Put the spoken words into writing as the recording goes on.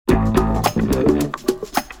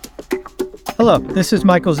Hello, this is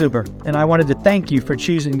Michael Zuber, and I wanted to thank you for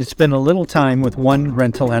choosing to spend a little time with one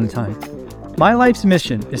rental at a time. My life's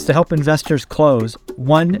mission is to help investors close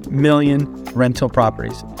 1 million rental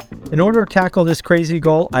properties. In order to tackle this crazy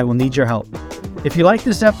goal, I will need your help. If you like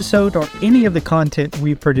this episode or any of the content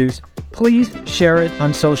we produce, please share it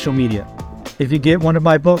on social media. If you get one of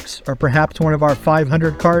my books or perhaps one of our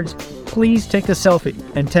 500 cards, please take a selfie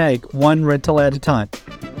and tag one rental at a time.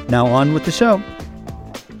 Now on with the show.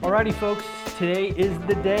 Alrighty folks, today is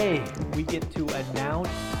the day we get to announce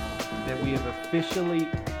that we have officially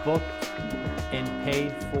booked and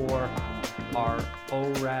paid for our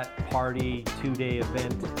ORaaT party 2-day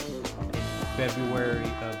event in February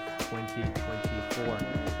of 2024.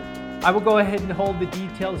 I will go ahead and hold the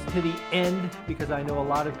details to the end because I know a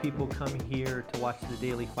lot of people come here to watch the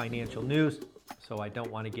daily financial news, so I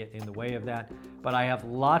don't want to get in the way of that. But I have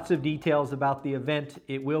lots of details about the event.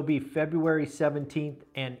 It will be February 17th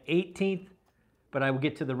and 18th, but I will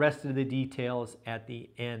get to the rest of the details at the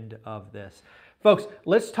end of this. Folks,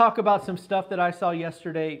 let's talk about some stuff that I saw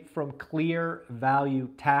yesterday from Clear Value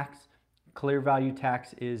Tax. Clear Value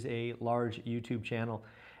Tax is a large YouTube channel,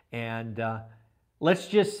 and let's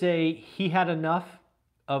just say he had enough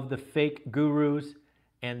of the fake gurus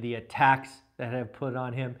and the attacks that have put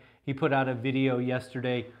on him. He put out a video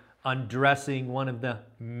yesterday undressing one of the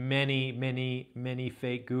many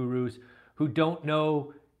fake gurus who don't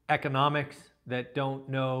know economics, that don't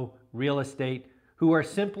know real estate, who are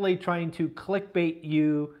simply trying to clickbait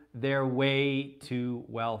you their way to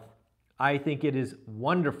wealth. I think it is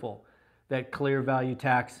wonderful that Clear Value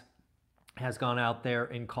Tax has gone out there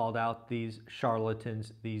and called out these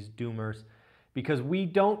charlatans, these doomers, because we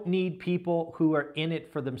don't need people who are in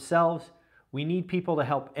it for themselves. We need people to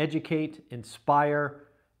help educate, inspire,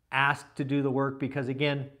 ask to do the work, because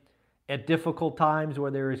again, at difficult times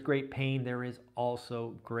where there is great pain, there is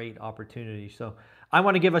also great opportunity. So I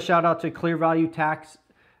want to give a shout out to Clear Value Tax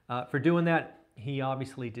for doing that. He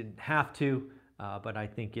obviously didn't have to, but I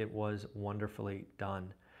think it was wonderfully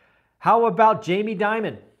done. How about Jamie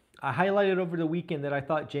Dimon? I highlighted over the weekend that I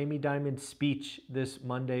thought Jamie Dimon's speech this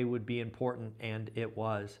Monday would be important, and it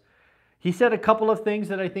was. He said a couple of things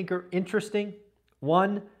that I think are interesting.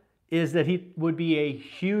 One is that it would be a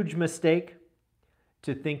huge mistake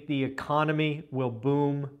to think the economy will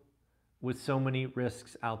boom with so many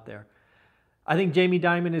risks out there. I think Jamie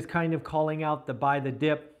Dimon is kind of calling out the buy the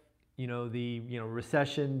dip,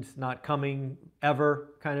 recession's not coming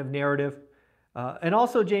ever kind of narrative. And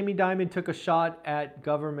also Jamie Dimon took a shot at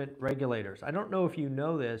government regulators. I don't know if you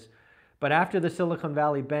know this, but after the Silicon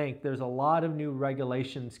Valley Bank, there's a lot of new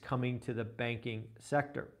regulations coming to the banking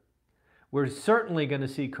sector. We're certainly going to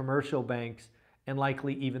see commercial banks and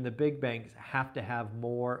likely even the big banks have to have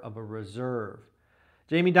more of a reserve.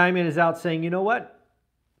 Jamie Dimon is out saying, you know what?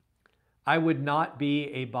 I would not be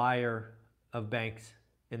a buyer of banks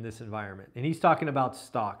in this environment. And he's talking about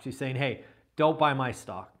stocks. He's saying, hey, don't buy my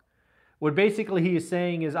stock. What basically he is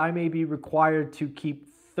saying is I may be required to keep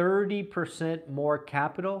 30% more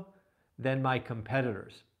capital than my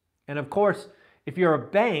competitors. And of course, if you're a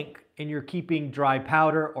bank and you're keeping dry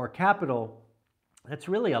powder or capital, that's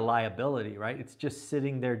really a liability, right? It's just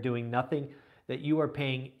sitting there doing nothing that you are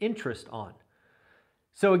paying interest on.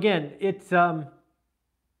 So again, it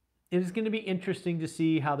is going to be interesting to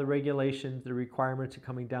see how the regulations, the requirements are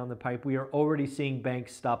coming down the pipe. We are already seeing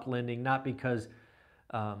banks stop lending, not because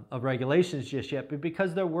of regulations just yet, but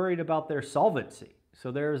because they're worried about their solvency.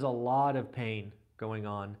 So there's a lot of pain going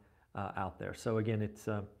on out there. So again,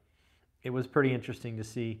 it was pretty interesting to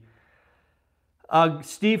see.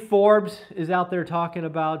 Steve Forbes is out there talking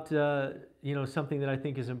about something that I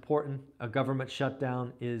think is important. A government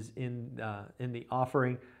shutdown is in the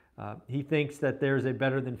offering. He thinks that there's a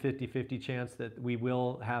better than 50-50 chance that we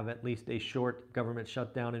will have at least a short government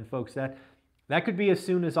shutdown. And folks, that could be as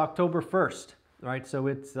soon as October 1st. Right, so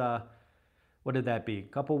it's, what did that be?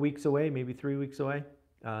 A couple weeks away, maybe 3 weeks away?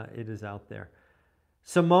 It is out there.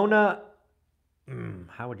 Simona,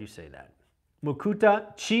 how would you say that?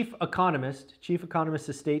 Mukuta, chief economist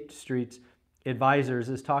of State Street's advisors,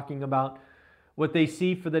 is talking about what they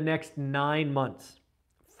see for the next 9 months,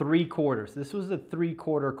 3 quarters. This was a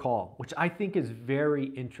 3-quarter call, which I think is very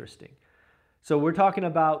interesting. So we're talking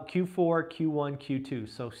about Q4, Q1, Q2,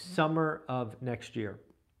 so summer of next year.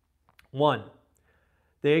 1,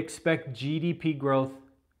 they expect GDP growth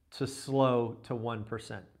to slow to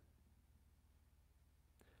 1%.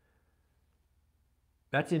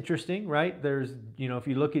 That's interesting, right? There's, if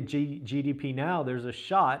you look at GDP now, there's a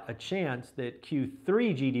chance that Q3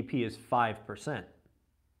 GDP is 5%.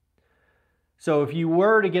 So if you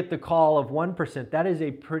were to get the call of 1%, that is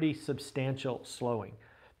a pretty substantial slowing.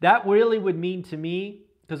 That really would mean to me,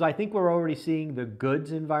 because I think we're already seeing the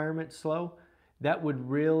goods environment slow, that would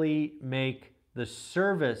really make the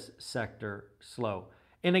service sector slow.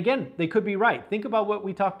 And again, they could be right. Think about what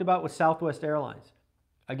we talked about with Southwest Airlines.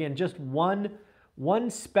 Again, just one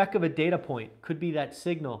speck of a data point could be that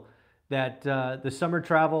signal that the summer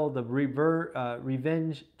travel, the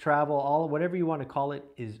revenge travel, whatever you want to call it,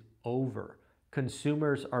 is over.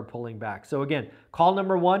 Consumers are pulling back. So again, call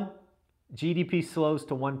number one, GDP slows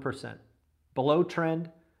to 1%. Below trend,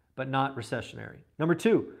 but not recessionary. Number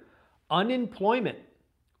two, unemployment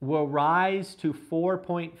will rise to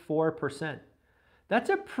 4.4%. That's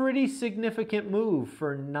a pretty significant move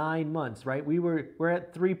for 9 months, right? We're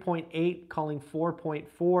at 3.8, calling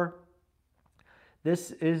 4.4.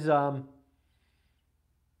 This is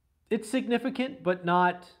it's significant, but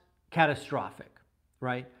not catastrophic,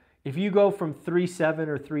 right? If you go from 3.7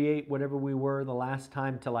 or 3.8, whatever we were the last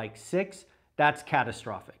time, to like 6, that's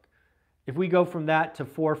catastrophic. If we go from that to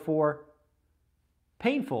 4.4,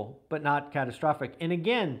 painful, but not catastrophic. And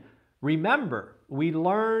again, remember, we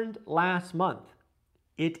learned last month,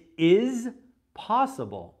 it is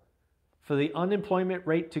possible for the unemployment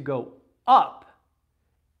rate to go up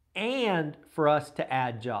and for us to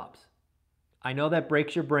add jobs. I know that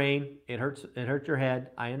breaks your brain. It hurts your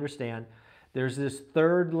head. I understand. There's this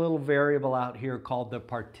third little variable out here called the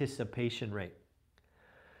participation rate.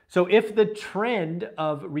 So if the trend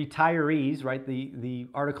of retirees, right, the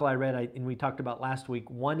article I read and we talked about last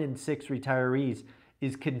week, 1 in 6 retirees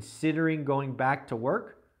is considering going back to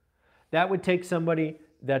work, that would take somebody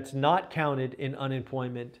that's not counted in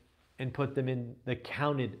unemployment and put them in the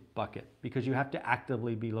counted bucket, because you have to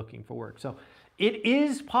actively be looking for work. So it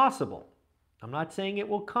is possible. I'm not saying it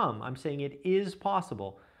will come. I'm saying it is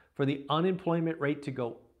possible for the unemployment rate to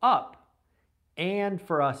go up and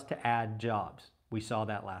for us to add jobs. We saw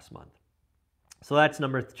that last month. So that's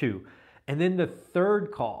number 2. And then the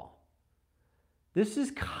third call. This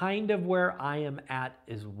is kind of where I am at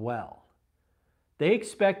as well. They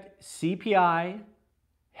expect CPI,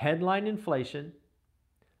 headline inflation,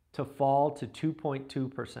 to fall to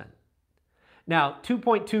 2.2%. Now,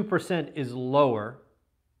 2.2% is lower.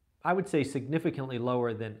 I would say significantly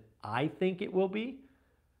lower than I think it will be.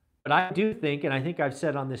 But I do think, and I think I've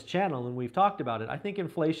said on this channel and we've talked about it, I think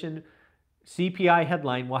inflation CPI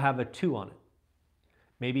headline will have a 2 on it.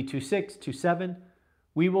 Maybe 2.6, 2.7.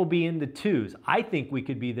 We will be in the 2s. I think we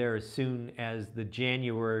could be there as soon as the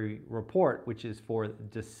January report, which is for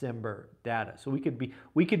December data. So we could be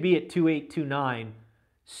at 2.8, 2.9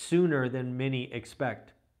 sooner than many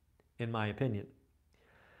expect, in my opinion.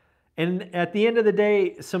 And at the end of the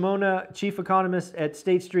day, Simona, chief economist at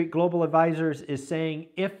State Street Global Advisors, is saying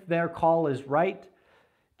if their call is right,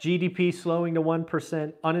 GDP slowing to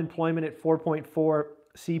 1%, unemployment at 4.4,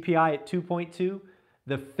 CPI at 2.2,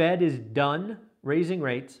 the Fed is done raising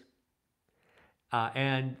rates,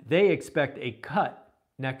 and they expect a cut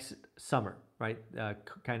next summer, right?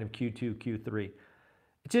 Kind of Q2, Q3.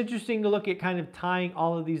 It's interesting to look at kind of tying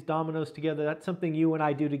all of these dominoes together. That's something you and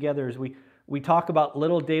I do together, is we talk about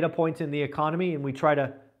little data points in the economy and we try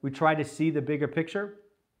to see the bigger picture.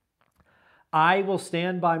 I will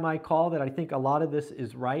stand by my call that I think a lot of this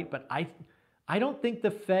is right, but I don't think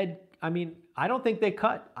the Fed, I don't think they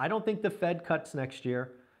cut. I don't think the Fed cuts next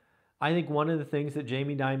year. I think one of the things that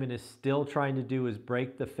Jamie Dimon is still trying to do is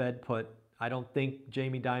break the Fed put. I don't think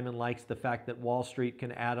Jamie Dimon likes the fact that Wall Street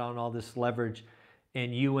can add on all this leverage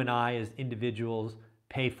and you and I as individuals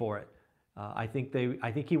pay for it. I think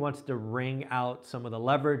he wants to wring out some of the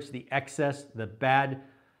leverage, the excess, the bad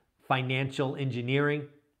financial engineering,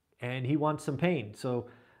 and he wants some pain. So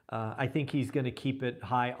I think he's going to keep it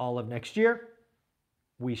high all of next year.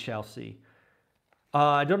 We shall see.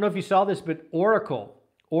 I don't know if you saw this, but Oracle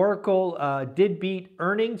did beat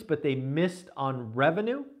earnings, but they missed on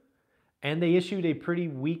revenue, and they issued a pretty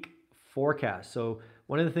weak forecast. So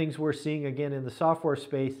one of the things we're seeing again in the software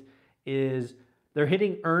space is they're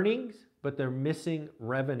hitting earnings, but they're missing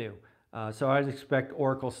revenue. So I expect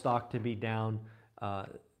Oracle stock to be down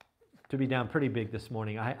pretty big this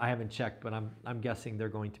morning. I haven't checked, but I'm guessing they're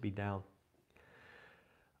going to be down.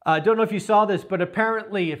 I don't know if you saw this, but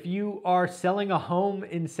apparently if you are selling a home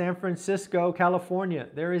in San Francisco, California,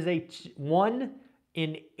 there is a 1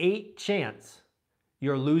 in 8 chance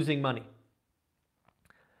you're losing money.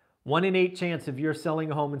 1 in 8 chance if you're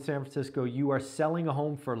selling a home in San Francisco, you are selling a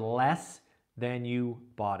home for less than you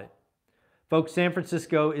bought it. Folks, San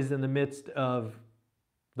Francisco is in the midst of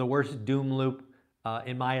the worst doom loop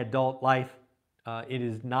in my adult life. It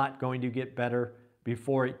is not going to get better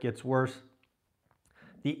before it gets worse.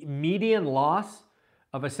 The median loss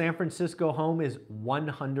of a San Francisco home is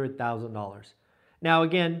 $100,000. Now,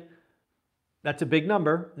 again, that's a big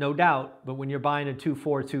number, no doubt, but when you're buying a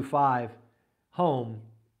 2.4, 2.5 home,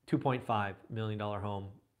 $2.5 million home,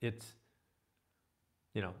 it's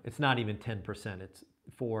not even 10%, it's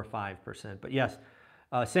 4 or 5%. But yes,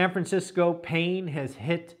 San Francisco, pain has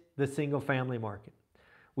hit the single family market.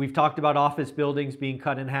 We've talked about office buildings being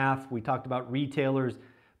cut in half. We talked about retailers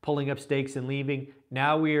pulling up stakes and leaving.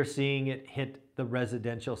 Now we are seeing it hit the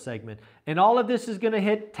residential segment. And all of this is going to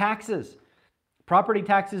hit taxes. Property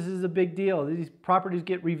taxes is a big deal. These properties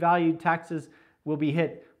get revalued, taxes will be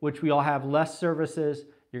hit, which we all have less services.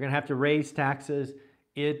 You're going to have to raise taxes.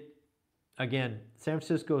 Again, San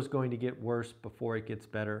Francisco is going to get worse before it gets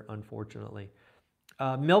better, unfortunately.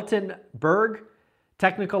 Milton Berg,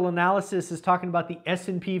 technical analysis, is talking about the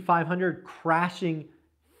S&P 500 crashing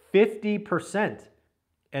 50%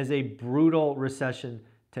 as a brutal recession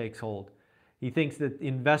takes hold. He thinks that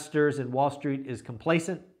investors and Wall Street is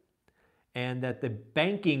complacent and that the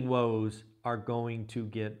banking woes are going to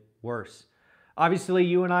get worse. Obviously,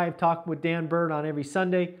 you and I have talked with Dan Bird on every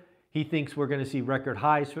Sunday. He thinks we're going to see record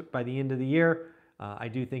highs by the end of the year. I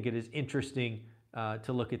do think it is interesting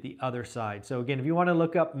to look at the other side. So again, if you want to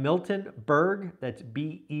look up Milton Berg, that's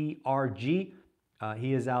B-E-R-G,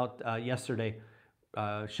 he is out yesterday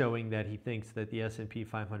showing that he thinks that the S&P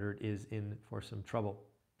 500 is in for some trouble.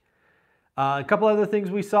 A couple other things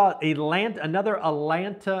we saw. Another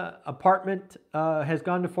Atlanta apartment has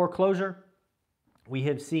gone to foreclosure. We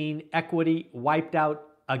have seen equity wiped out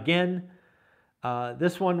again.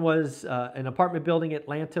 This one was an apartment building in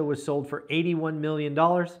Atlanta, was sold for $81 million.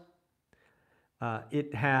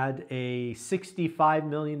 It had a $65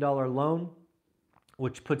 million loan,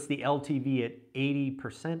 which puts the LTV at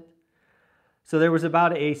 80%. So there was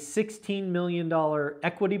about a $16 million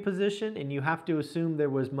equity position, and you have to assume there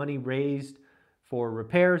was money raised for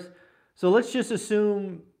repairs. So let's just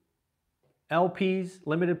assume LPs,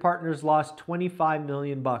 limited partners, lost $25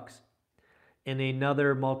 million in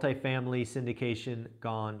another multifamily syndication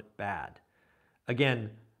gone bad.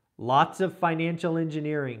 Again, lots of financial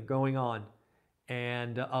engineering going on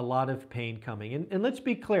and a lot of pain coming. And let's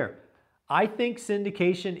be clear, I think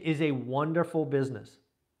syndication is a wonderful business.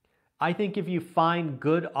 I think if you find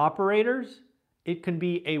good operators, it can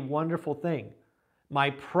be a wonderful thing. My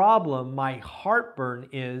problem, my heartburn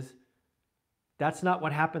is that's not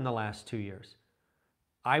what happened the last 2 years.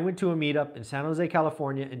 I went to a meetup in San Jose,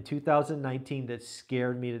 California in 2019 that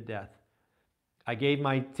scared me to death. I gave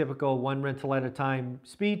my typical one rental at a time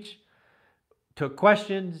speech, took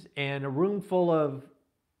questions, and a room full of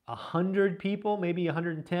 100 people, maybe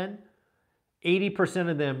 110, 80%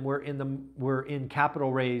 of them were in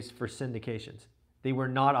capital raise for syndications. They were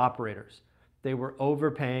not operators. They were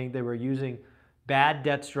overpaying, they were using bad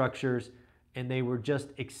debt structures, and they were just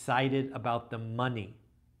excited about the money.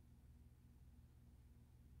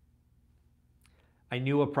 I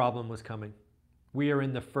knew a problem was coming. We are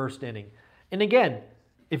in the first inning. And again,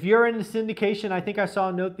 if you're in the syndication, I think I saw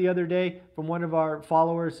a note the other day from one of our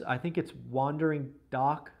followers. I think it's Wandering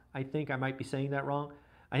Doc. I think I might be saying that wrong.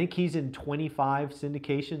 I think he's in 25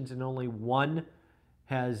 syndications and only one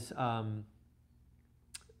has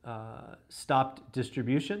stopped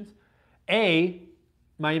distributions.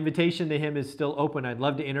 My invitation to him is still open. I'd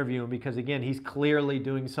love to interview him because, again, he's clearly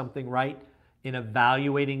doing something right in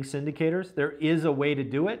evaluating syndicators. There is a way to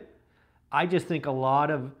do it. I just think a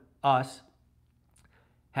lot of us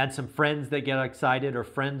had some friends that get excited or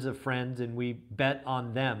friends of friends, and we bet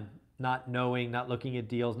on them, not knowing, not looking at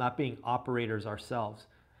deals, not being operators ourselves.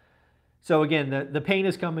 So again, the pain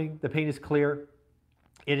is coming. The pain is clear.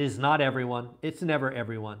 It is not everyone. It's never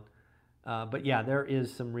everyone. But yeah, there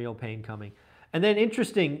is some real pain coming. And then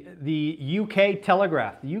interesting, the UK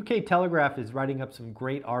Telegraph. The UK Telegraph is writing up some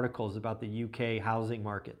great articles about the UK housing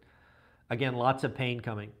market. Again, lots of pain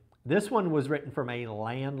coming. This one was written from a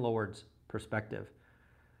landlord's perspective.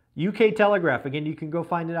 UK Telegraph, again, you can go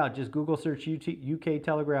find it out. Just Google search UK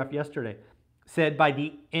Telegraph yesterday. Said by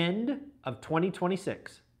the end of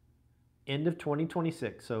 2026,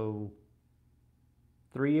 so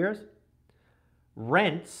 3 years,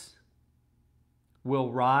 rents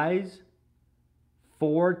will rise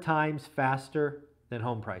 4 times faster than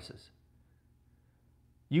home prices.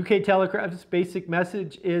 UK Telegraph's basic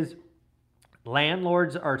message is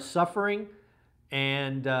landlords are suffering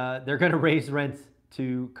and they're going to raise rents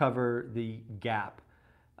to cover the gap.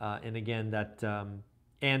 And again,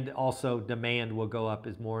 and also demand will go up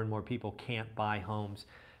as more and more people can't buy homes.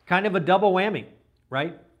 Kind of a double whammy,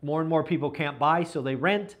 right? More and more people can't buy, so they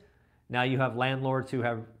rent. Now you have landlords who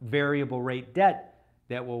have variable rate debt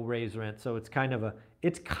that will raise rent. So it's kind of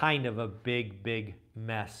a big, big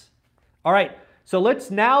mess. All right, So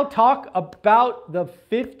let's now talk about the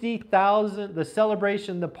 50,000, the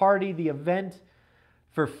celebration, the party, the event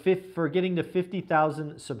for getting to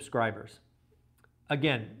 50,000 subscribers.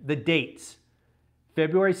 Again, the dates,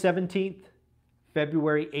 February 17th,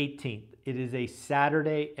 February 18th. It is a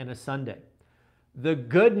Saturday and a Sunday. The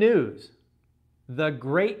good news, the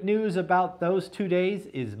great news about those 2 days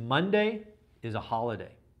is Monday is a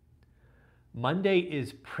holiday. Monday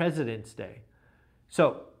is President's Day.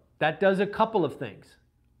 So that does a couple of things.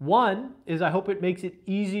 One is I hope it makes it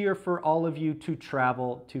easier for all of you to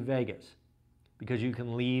travel to Vegas because you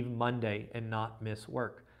can leave Monday and not miss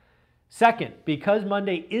work. Second, because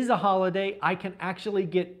Monday is a holiday, I can actually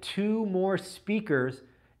get 2 more speakers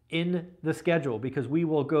in the schedule because we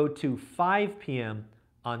will go to 5 p.m.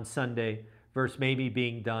 on Sunday versus maybe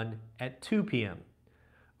being done at 2 p.m.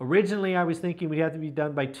 Originally, I was thinking we'd have to be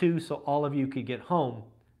done by 2 so all of you could get home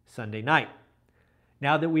Sunday night.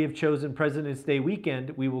 Now that we have chosen President's Day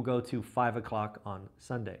weekend, we will go to 5 o'clock on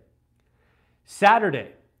Sunday.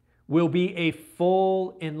 Saturday will be a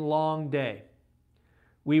full and long day.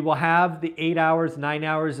 We will have the 8 hours, 9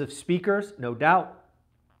 hours of speakers, no doubt.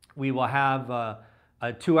 We will have a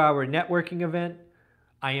 2-hour networking event.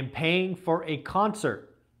 I am paying for a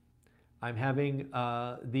concert. I'm having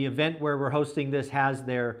the event where we're hosting this has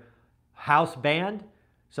their house band.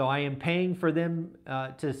 So I am paying for them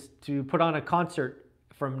to put on a concert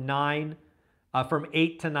from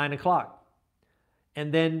 8 to 9 o'clock.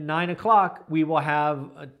 And then 9 o'clock, we will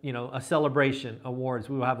have a celebration, awards.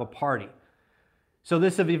 We will have a party. So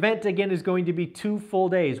this event, again, is going to be 2 full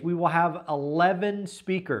days. We will have 11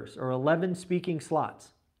 speakers or 11 speaking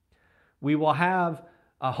slots. We will have,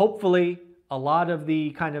 hopefully, a lot of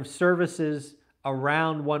the kind of services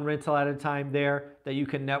around One Rental at a Time there that you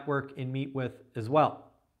can network and meet with as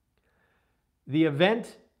well. The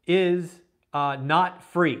event is not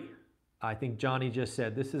free. I think Johnny just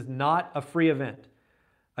said this is not a free event.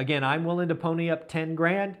 Again, I'm willing to pony up 10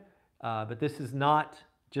 grand, but this is not,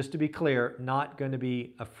 just to be clear, not going to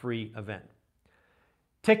be a free event.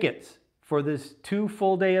 Tickets for this 2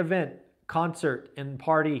 full day event, concert and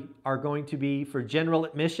party, are going to be for general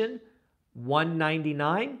admission,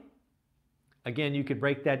 $199. Again, you could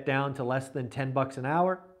break that down to less than $10 an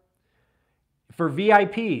hour. For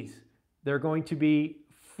VIPs, they're going to be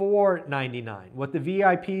 $499. What the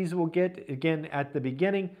VIPs will get, again, at the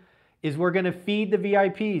beginning, is we're going to feed the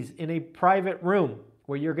VIPs in a private room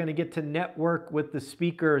where you're going to get to network with the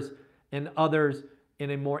speakers and others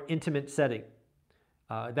in a more intimate setting.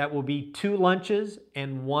 That will be 2 lunches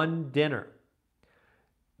and 1 dinner.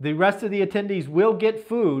 The rest of the attendees will get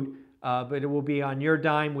food, but it will be on your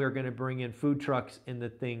dime. We're going to bring in food trucks and the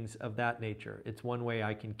things of that nature. It's one way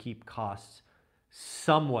I can keep costs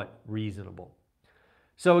somewhat reasonable.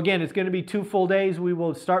 So again, it's going to be 2 full days. We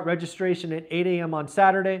will start registration at 8 a.m. on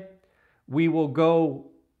Saturday. We will go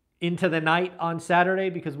into the night on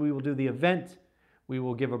Saturday because we will do the event. We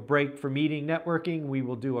will give a break for meeting, networking. We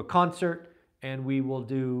will do a concert, and we will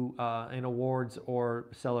do an awards or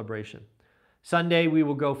celebration. Sunday, we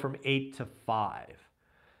will go from 8 to 5.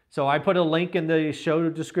 So I put a link in the show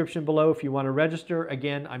description below if you want to register.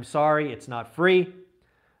 Again, I'm sorry, it's not free.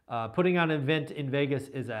 Putting on an event in Vegas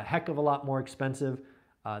is a heck of a lot more expensive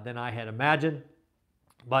than I had imagined,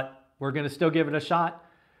 but we're going to still give it a shot.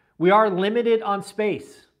 We are limited on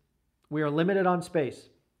space. We are limited on space.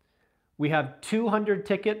 We have 200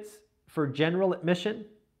 tickets for general admission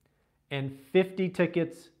and 50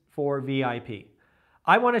 tickets for VIP.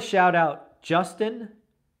 I want to shout out Justin,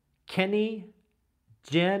 Kenny,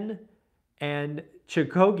 Jen, and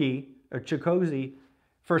Chikozi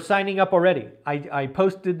for signing up already. I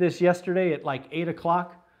posted this yesterday at like 8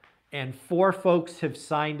 o'clock, and 4 folks have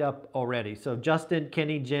signed up already. So Justin,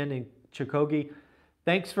 Kenny, Jen, and Chikogi,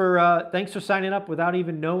 thanks for signing up without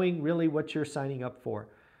even knowing really what you're signing up for.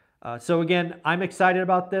 So again, I'm excited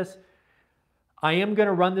about this. I am going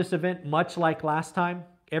to run this event much like last time.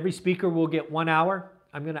 Every speaker will get 1 hour.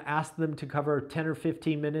 I'm going to ask them to cover 10 or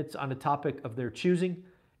 15 minutes on a topic of their choosing.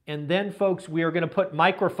 And then, folks, we are going to put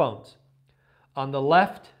microphones on the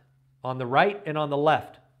left, on the right, and on the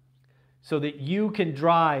left so that you can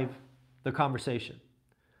drive the conversation.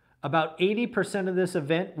 About 80% of this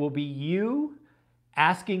event will be you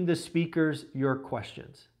asking the speakers your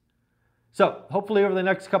questions. So hopefully over the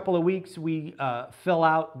next couple of weeks, we fill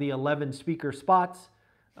out the 11 speaker spots.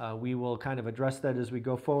 We will kind of address that as we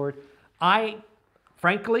go forward.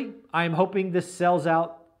 Frankly, I'm hoping this sells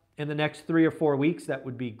out in the next 3 or 4 weeks. That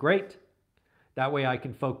would be great. That way I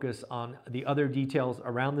can focus on the other details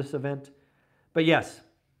around this event. But yes,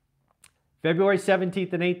 February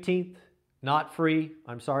 17th and 18th, not free.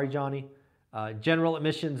 I'm sorry, Johnny. General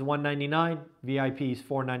admissions $199, VIPs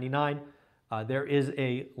 $499. There is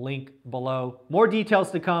a link below. More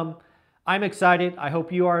details to come. I'm excited. I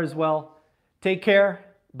hope you are as well. Take care.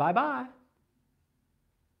 Bye-bye.